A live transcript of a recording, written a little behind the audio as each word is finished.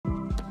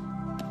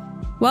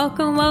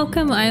Welcome,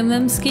 welcome, I'm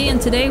Lemskie, and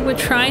today we're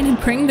trying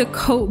to bring the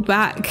cult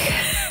back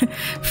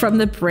from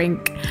the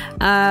brink.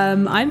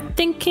 I'm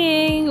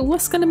thinking,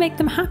 what's gonna make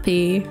them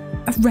happy?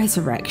 A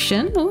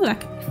resurrection? Oh, that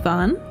could be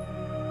fun.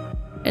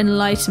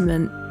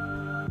 Enlightenment.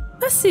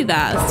 Let's do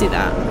that, let's do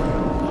that.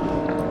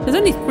 There's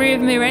only 3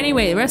 of them here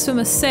anyway, the rest of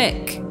them are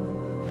sick.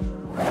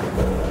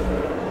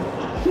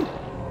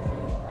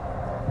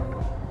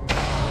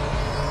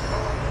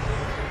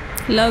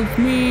 Love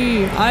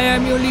me, I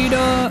am your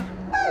leader.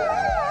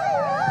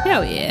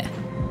 Hell yeah.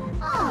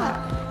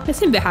 They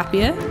seem a bit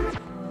happier.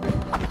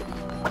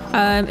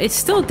 It's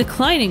still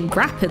declining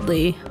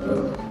rapidly.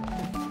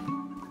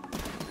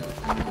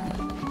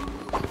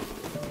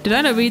 Did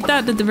I not read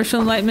that? Did the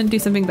ritual enlightenment do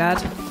something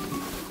bad?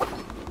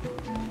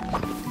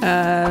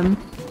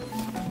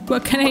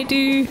 What can I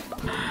do?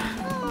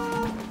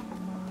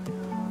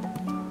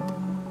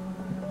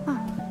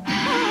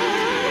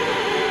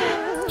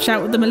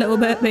 Shout at them a little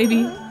bit,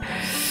 maybe.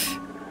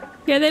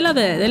 Yeah, they love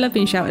it. They love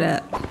being shouted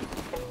at.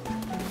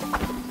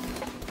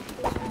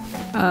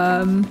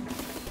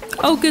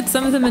 Oh good,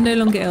 some of them are no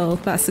longer ill.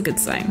 That's a good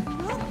sign.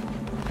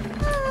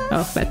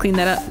 Oh, better clean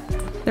that up.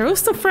 They're all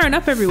still throwing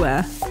up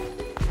everywhere.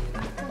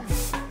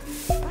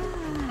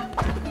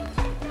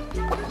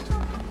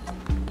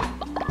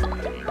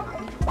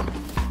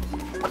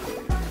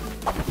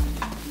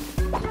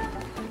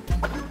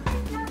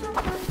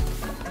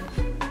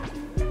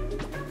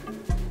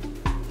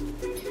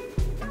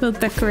 Build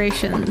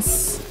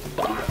decorations.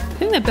 I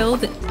think they're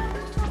building.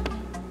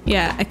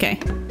 Yeah, okay.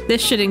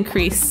 This should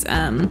increase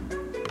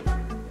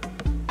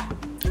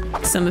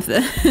some of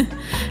the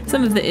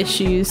some of the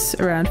issues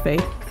around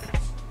faith.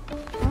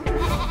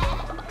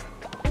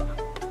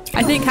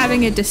 I think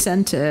having a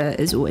dissenter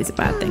is always a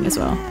bad thing as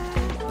well.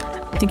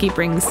 I think he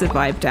brings the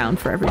vibe down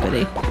for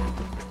everybody.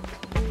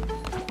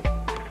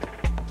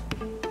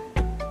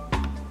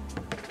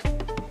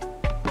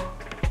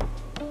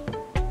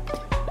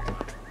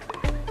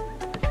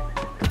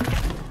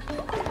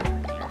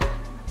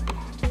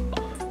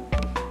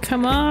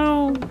 Come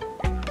on.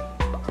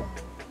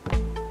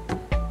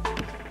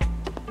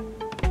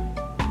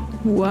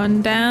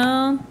 One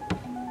down.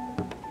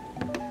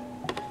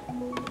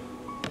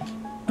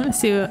 Let's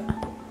see what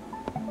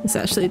this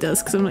actually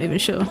does, because I'm not even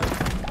sure.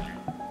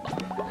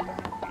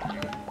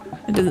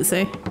 It doesn't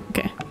say.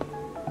 Okay.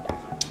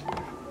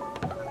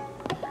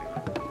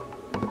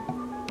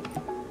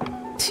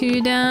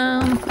 Two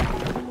down.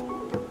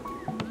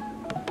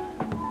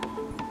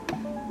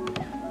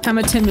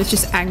 Hammer Tim is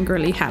just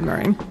angrily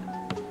hammering.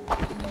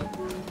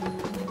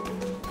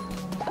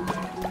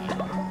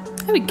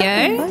 There we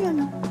go.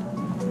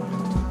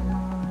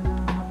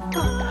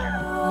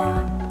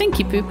 Thank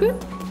you, Poo Poo.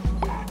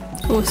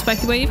 Or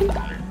Spiky Boy even.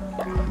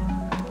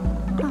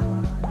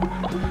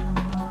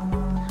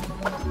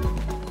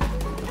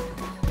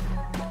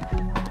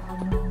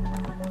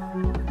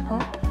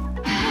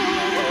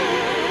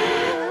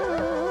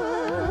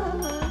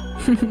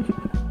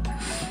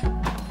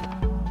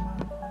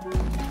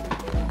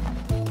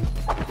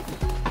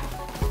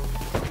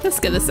 Let's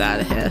get this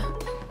out of here.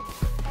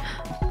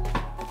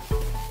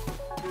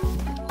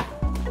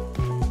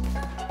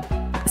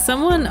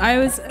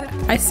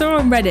 I saw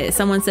on Reddit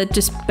someone said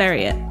just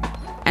bury it,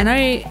 and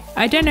I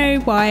don't know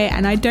why,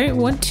 and I don't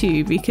want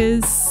to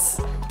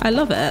because I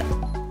love it,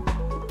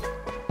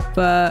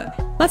 but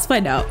let's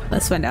find out.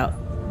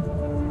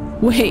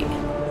 Wait,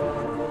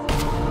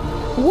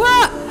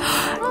 what?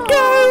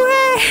 No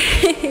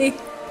way.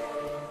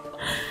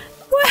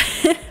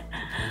 What?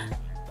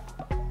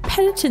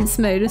 Penitence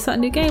mode, is that a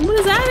new game? What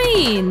does that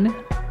mean?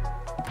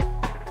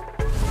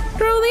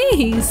 What are all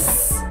these?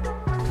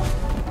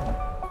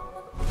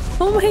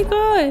 Oh my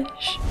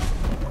gosh!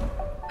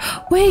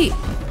 Wait!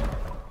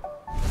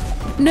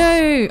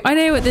 No! I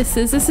know what this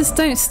is. This is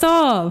Don't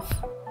Starve!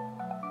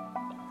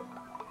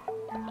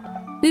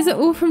 These are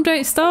all from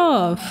Don't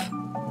Starve!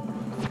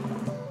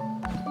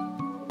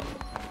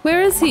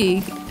 Where is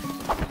he?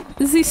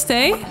 Does he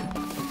stay?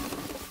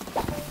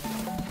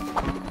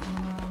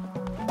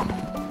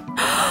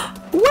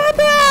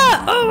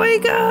 Wabba! Oh my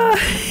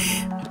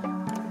gosh!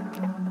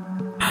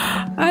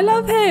 I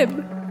love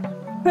him!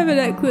 I have a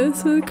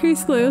necklace with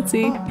increased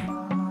loyalty.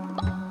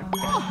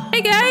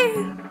 Hey guy!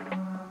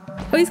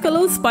 Oh, he's got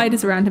little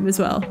spiders around him as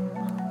well.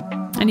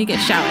 And he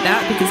gets shouted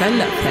at because I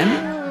love him.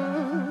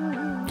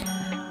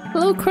 A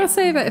little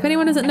crossover. If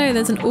anyone doesn't know,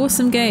 there's an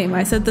awesome game.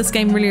 I said this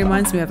game really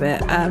reminds me of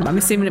it. I'm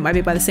assuming it might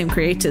be by the same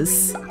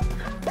creators.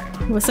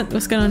 What's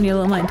going on in your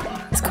little mind?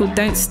 It's called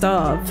Don't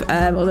Starve.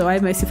 Although I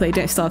mostly play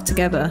Don't Starve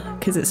together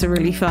because it's a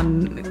really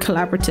fun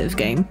collaborative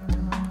game.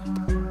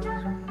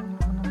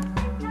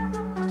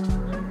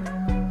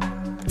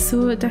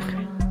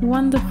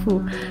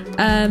 Wonderful.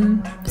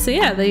 So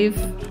yeah,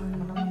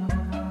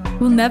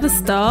 will never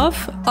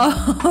starve.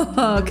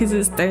 Oh, because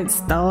it's Don't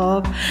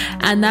Starve,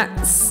 and that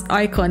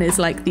icon is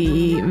like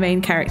the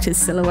main character's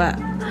silhouette.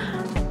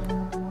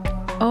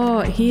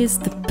 Oh, he is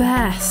the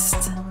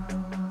best.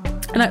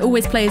 And I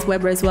always play as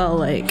Weber as well.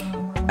 Like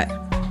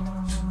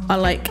I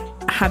like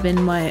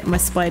having my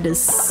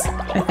spiders.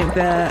 I think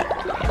they're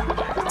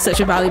such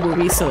a valuable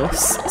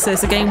resource. So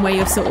it's a game where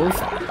you're sort of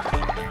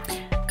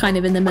kind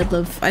of in the middle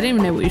of, I don't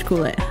even know what you'd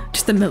call it,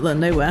 just the middle of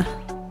nowhere.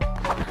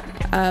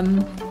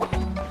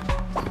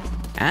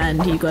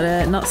 And you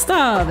gotta not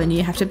starve, and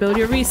you have to build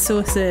your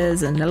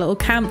resources and a little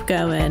camp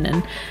going,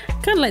 and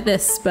kind of like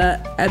this,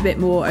 but a bit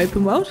more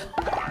open world.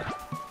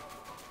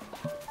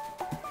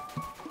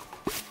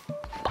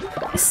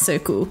 It's so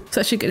cool.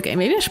 Such a good game.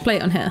 Maybe I should play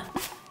it on here.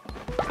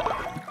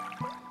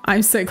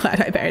 I'm so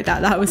glad I buried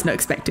that. I was not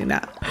expecting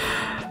that.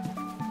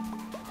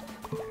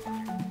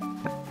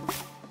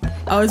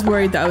 I was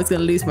worried that I was going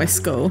to lose my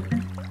skull.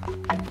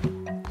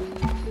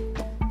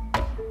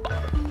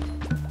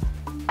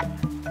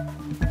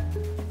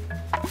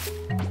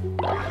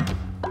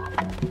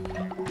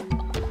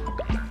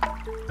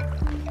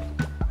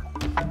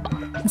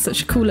 It's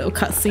such a cool little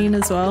cutscene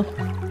as well.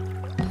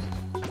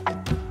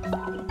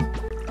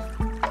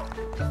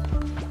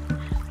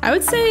 I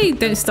would say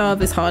Don't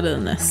Starve is harder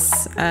than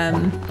this,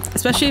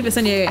 especially if it's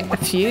only a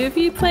few of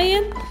you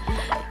playing,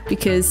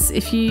 because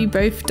if you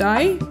both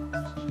die,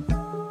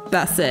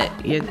 that's it.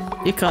 You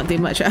can't do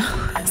much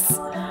else.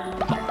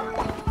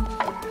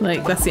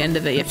 Like, that's the end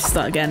of it. You have to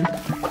start again.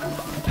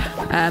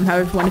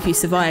 However, if one of you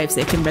survives,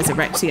 they can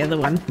resurrect the other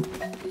one.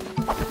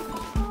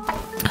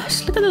 Oh,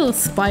 just look at the little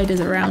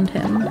spiders around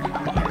him.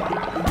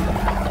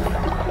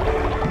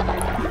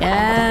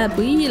 Yeah,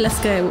 boy, let's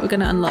go. What we're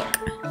gonna unlock?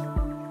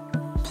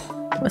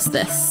 What's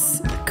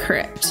this?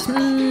 Crypt.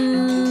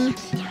 Don't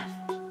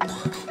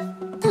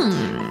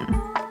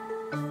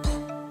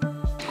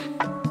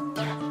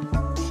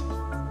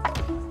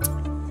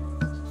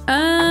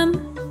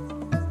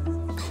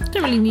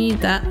really need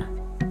that.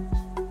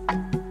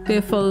 Go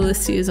follow the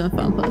seers on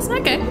farm plots.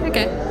 Okay,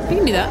 okay. You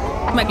can do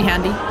that. Might be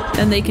handy.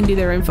 Then they can do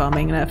their own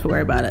farming and I don't have to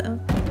worry about it.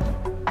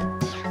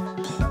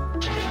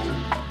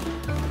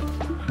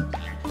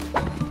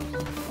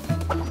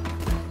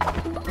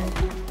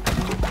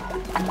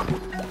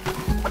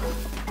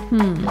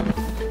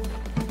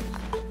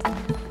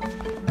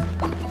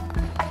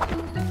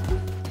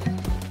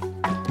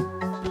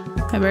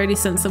 I've already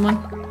sent someone.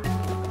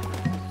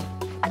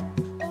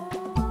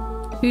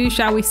 Who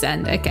shall we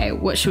send? Okay,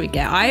 what should we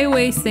get? I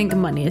always think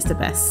money is the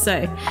best.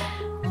 So,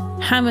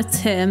 Hammer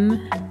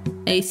Tim,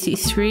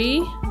 83.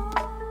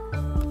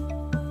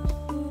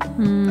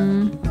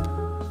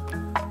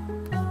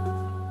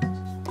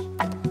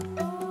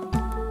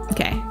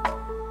 Okay.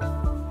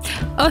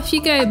 Off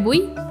you go,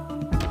 boy.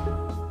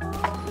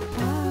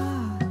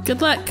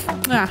 Good luck.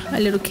 Ah, a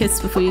little kiss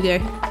before you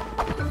go.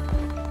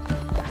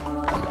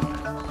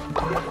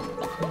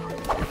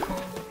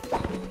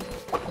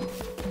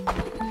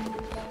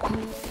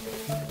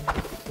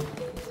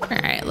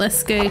 Alright,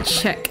 let's go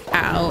check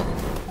out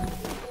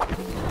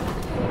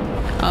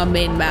our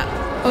main map.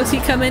 Oh, does he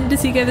come in?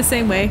 Does he go the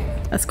same way?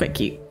 That's quite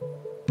cute.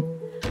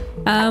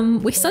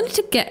 We started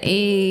to get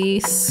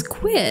a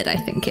squid, I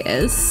think it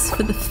is,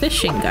 for the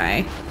fishing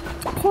guy.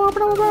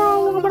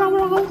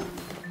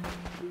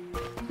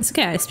 It's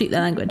okay, I speak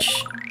their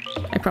language.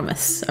 I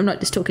promise. I'm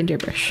not just talking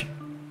gibberish.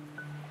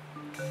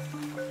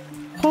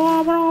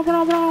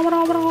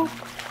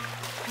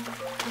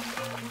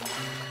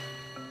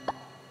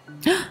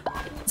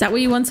 Is that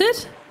what you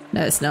wanted?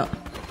 No, it's not.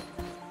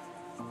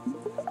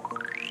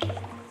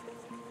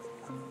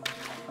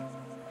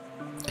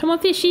 Come on,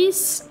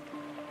 fishies.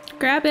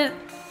 Grab it.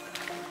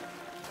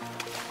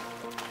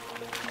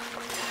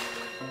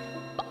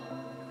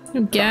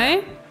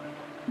 Okay.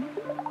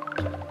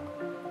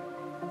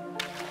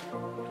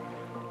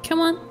 Come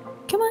on.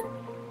 Come on.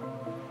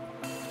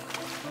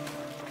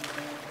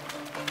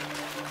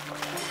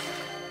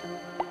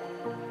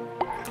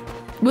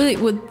 Wait,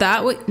 would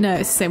that work? No,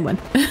 it's the same one.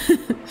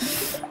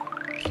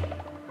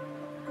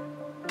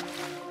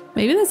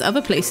 Maybe there's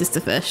other places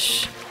to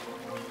fish.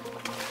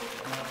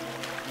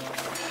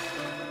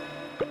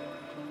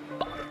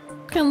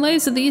 And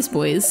loads of these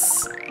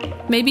boys.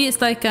 Maybe it's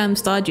like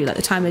Stardew, like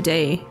the time of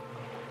day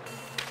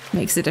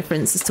makes a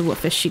difference as to what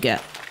fish you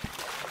get.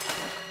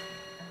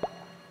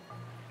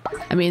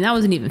 I mean, that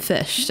wasn't even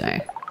fish, so.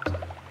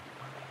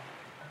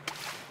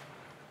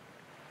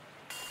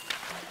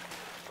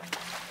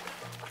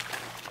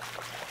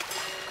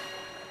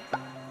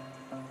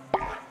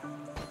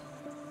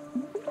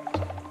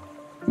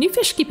 New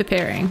fish keep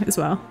appearing as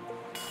well.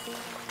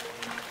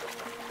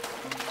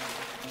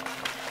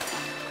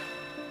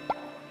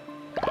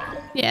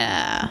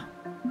 Yeah.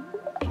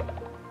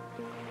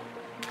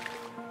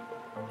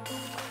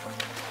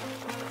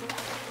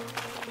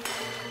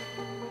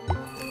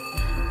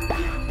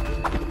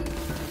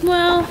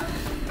 Well,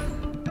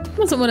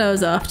 wasn't what I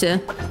was after.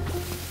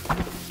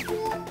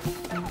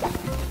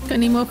 Got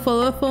any more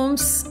follower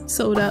forms?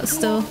 Sold out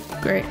still.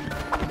 Great.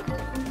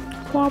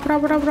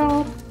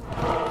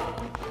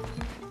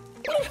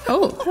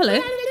 Oh, hello.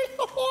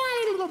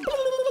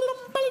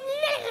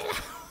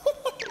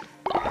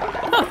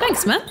 Oh,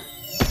 thanks, man.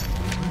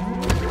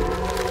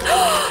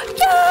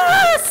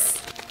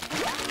 Yes!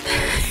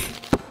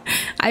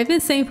 I've been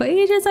saying for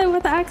ages I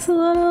want the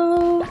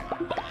axolotl.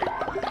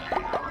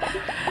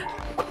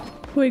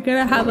 We're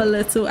gonna have a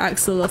little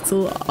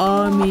axolotl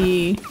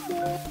army.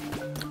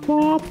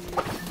 Wop.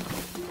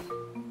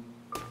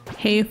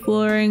 Hay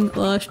flooring,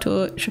 large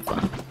torch,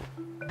 fun.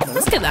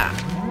 Let's get that.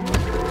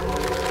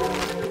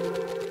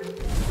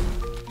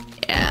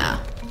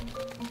 Yeah.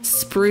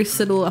 Spruce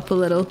it all up a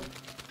little.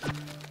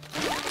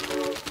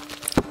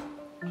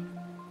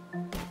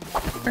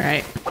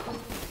 Right.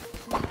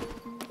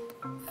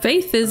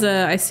 Faith is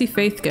I see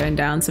Faith going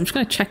down, so I'm just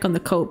gonna check on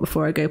the cult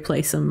before I go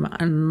play some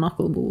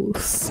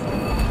knuckleballs.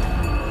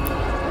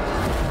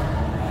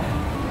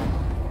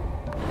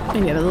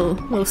 Maybe have a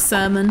little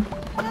sermon.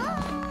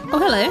 Oh,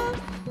 hello.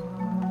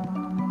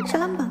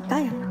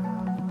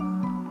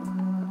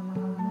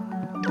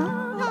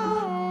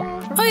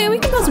 Oh yeah, we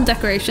can build some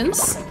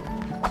decorations.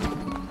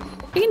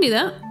 We can do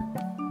that.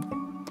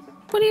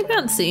 What do you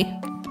fancy?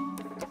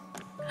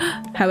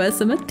 How are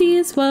some of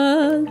these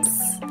ones?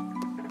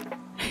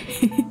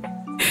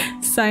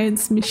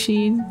 Science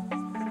machine.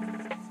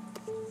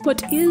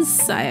 What is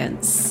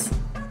science?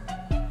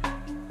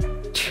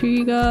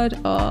 Tree guard.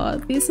 Oh,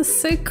 these are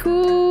so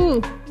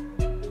cool.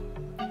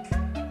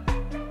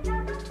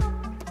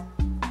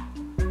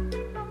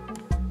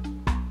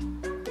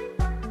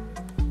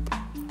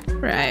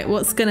 Right,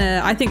 what's gonna...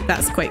 I think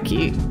that's quite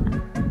cute.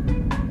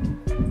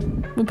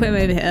 We'll put him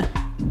over here.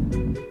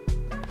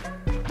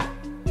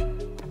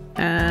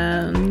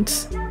 And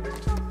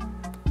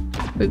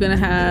we're gonna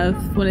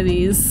have one of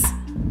these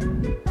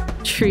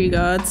tree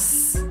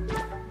guards.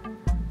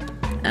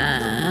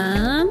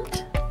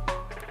 And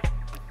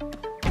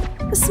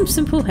just some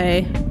simple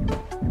hay.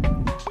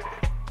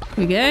 Here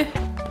we go.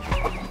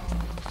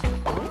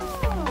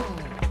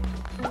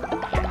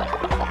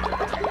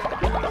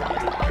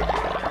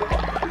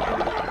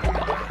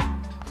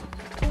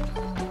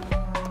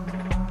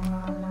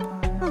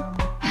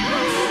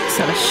 Just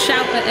have a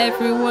shout at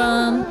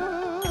everyone.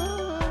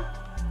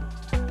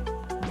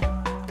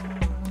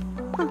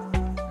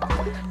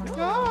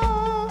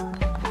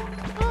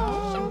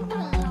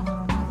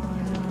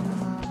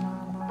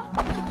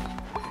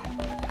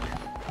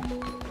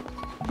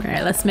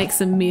 Right, let's make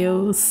some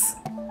meals.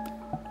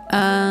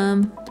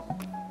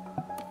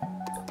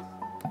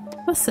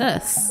 What's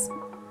this?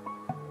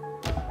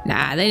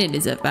 Nah, they didn't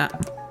deserve that.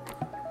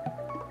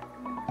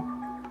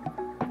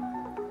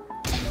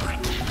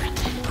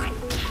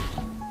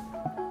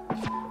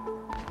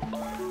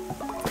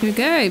 Here we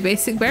go,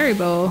 basic berry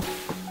bowl.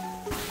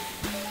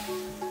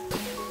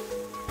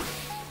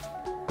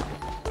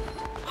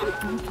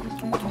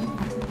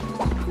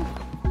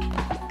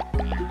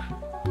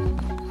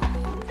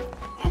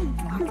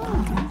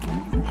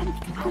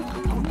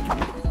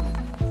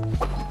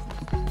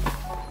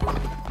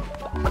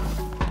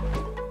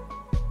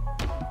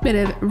 Bit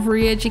of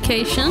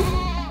re-education.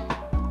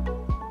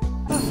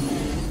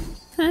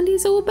 And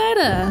he's all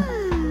better.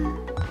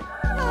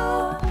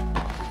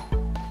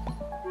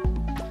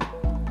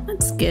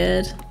 That's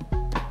good.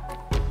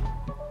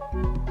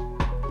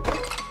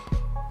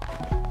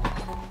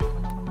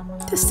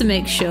 Just to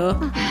make sure.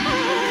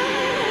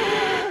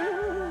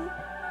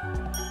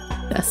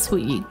 That's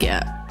what you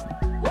get.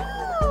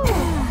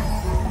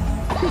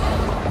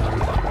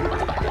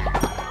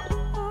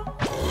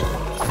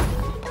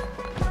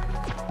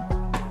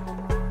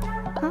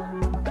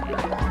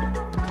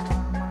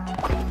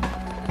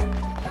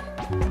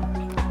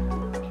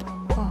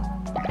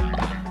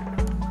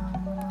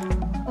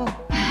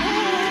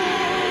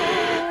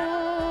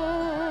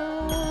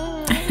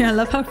 I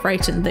love how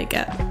frightened they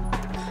get.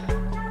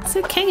 It's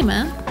okay,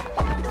 man.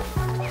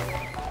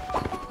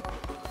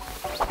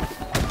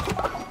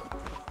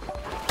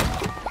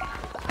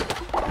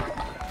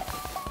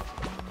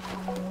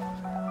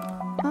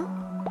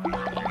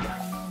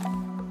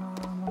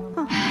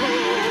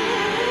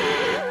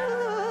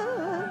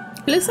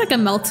 It looks like a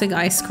melting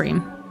ice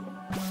cream.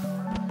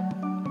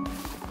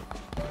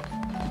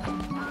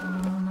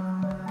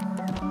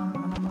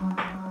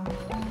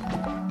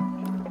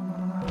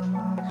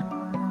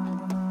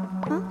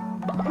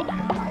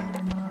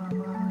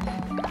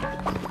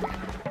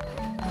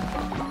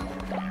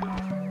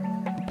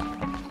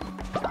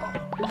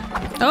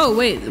 Oh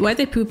wait, why'd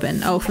they poop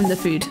in? Oh, from the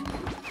food.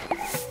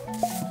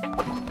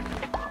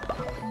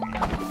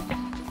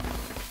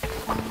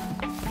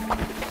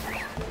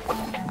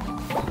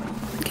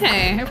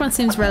 Okay, everyone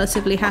seems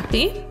relatively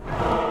happy.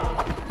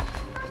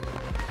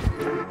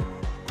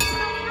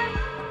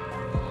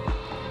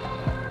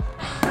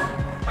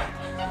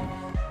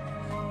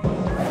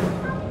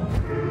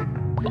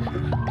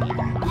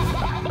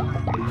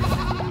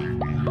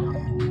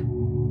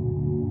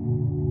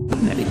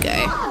 There we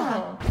go.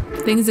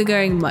 Things are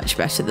going much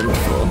better than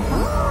before.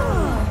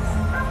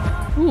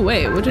 Oh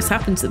wait, what just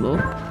happened to them all?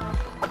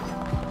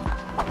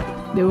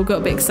 They all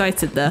got a bit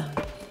excited there.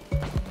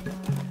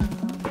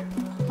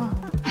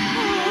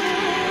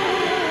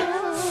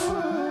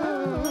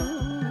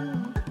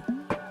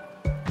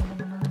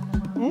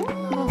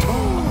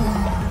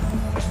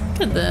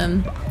 Look at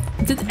them.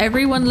 Did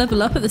everyone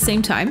level up at the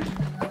same time?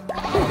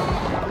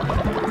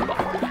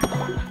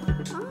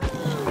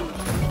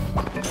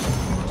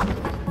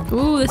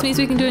 Ooh, this means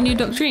we can do a new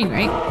doctrine,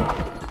 right?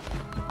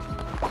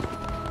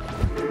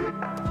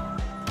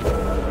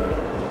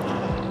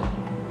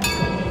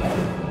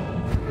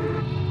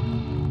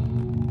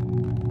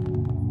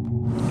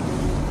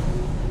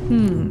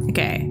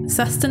 Okay,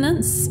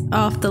 sustenance,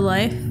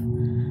 afterlife,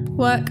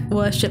 work,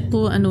 worship,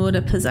 law and order,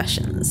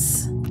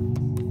 possessions.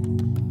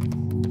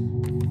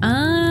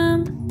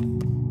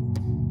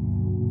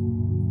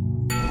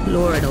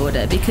 Law and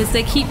order, because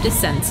they keep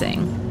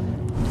dissenting.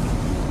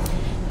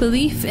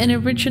 Belief in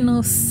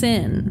original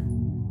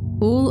sin.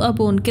 All are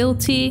born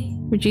guilty.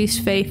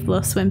 Reduced faith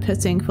loss when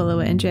putting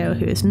follower in jail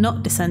who is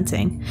not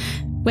dissenting.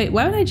 Wait,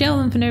 why would I jail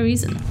them for no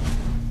reason?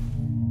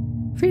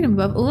 Freedom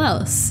above all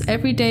else.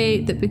 Every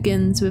day that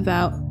begins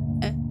without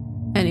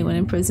anyone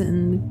in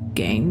prison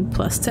gain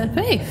plus 10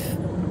 faith.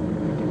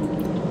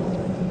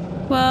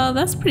 Well,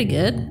 that's pretty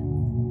good.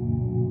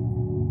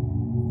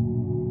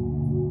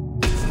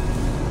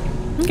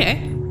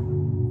 Okay.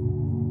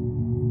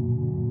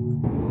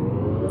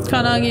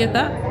 Can't argue with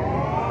that.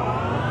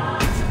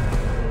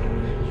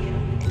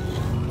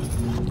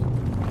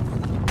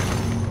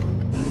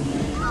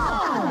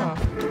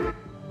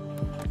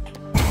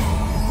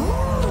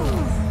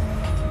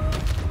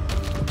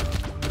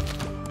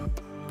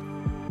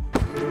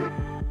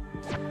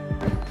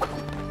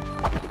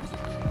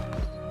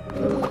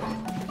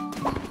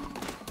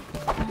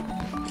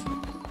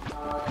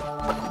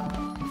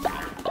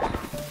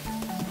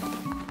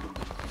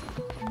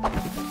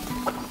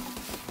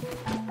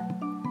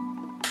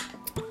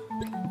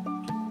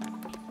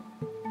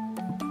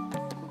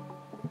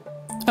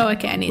 Oh,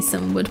 okay, I need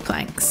some wood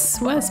planks.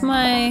 Where's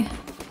my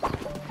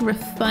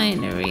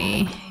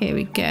refinery? Here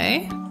we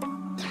go.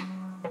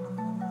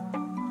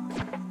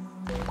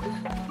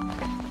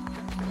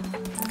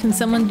 Can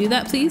someone do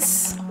that,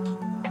 please?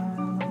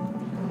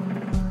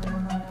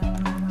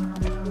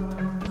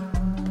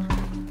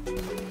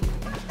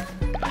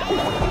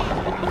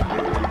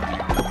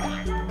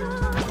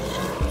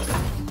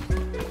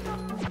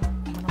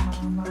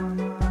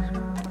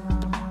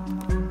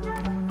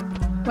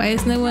 Why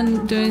is no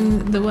one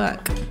doing the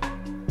work?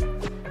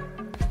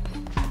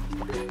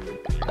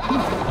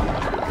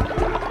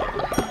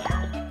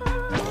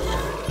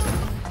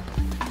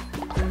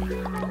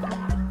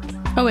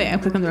 Oh wait, I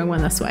clicked on the wrong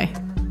one, this way.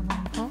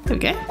 There we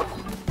go.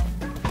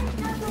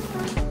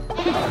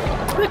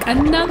 Look,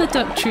 another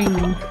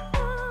doctrine.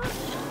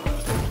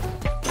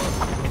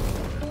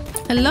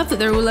 I love that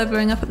they're all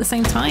leveling up at the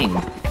same time.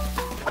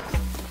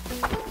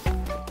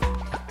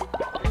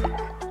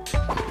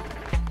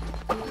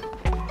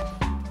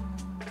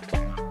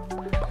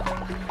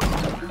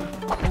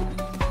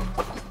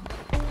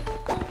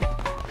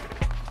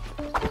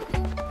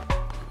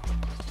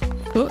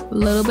 Oh, a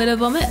little bit of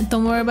vomit,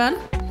 don't worry about it.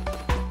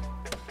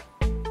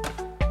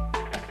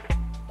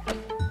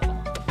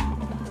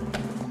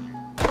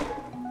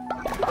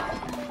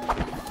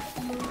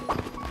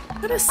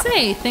 Gotta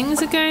say,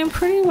 things are going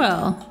pretty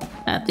well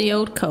at the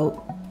old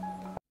cult.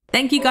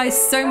 Thank you guys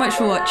so much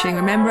for watching.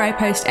 Remember, I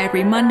post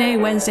every Monday,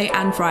 Wednesday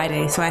and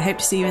Friday, so I hope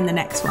to see you in the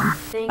next one.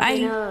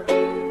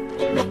 Bye!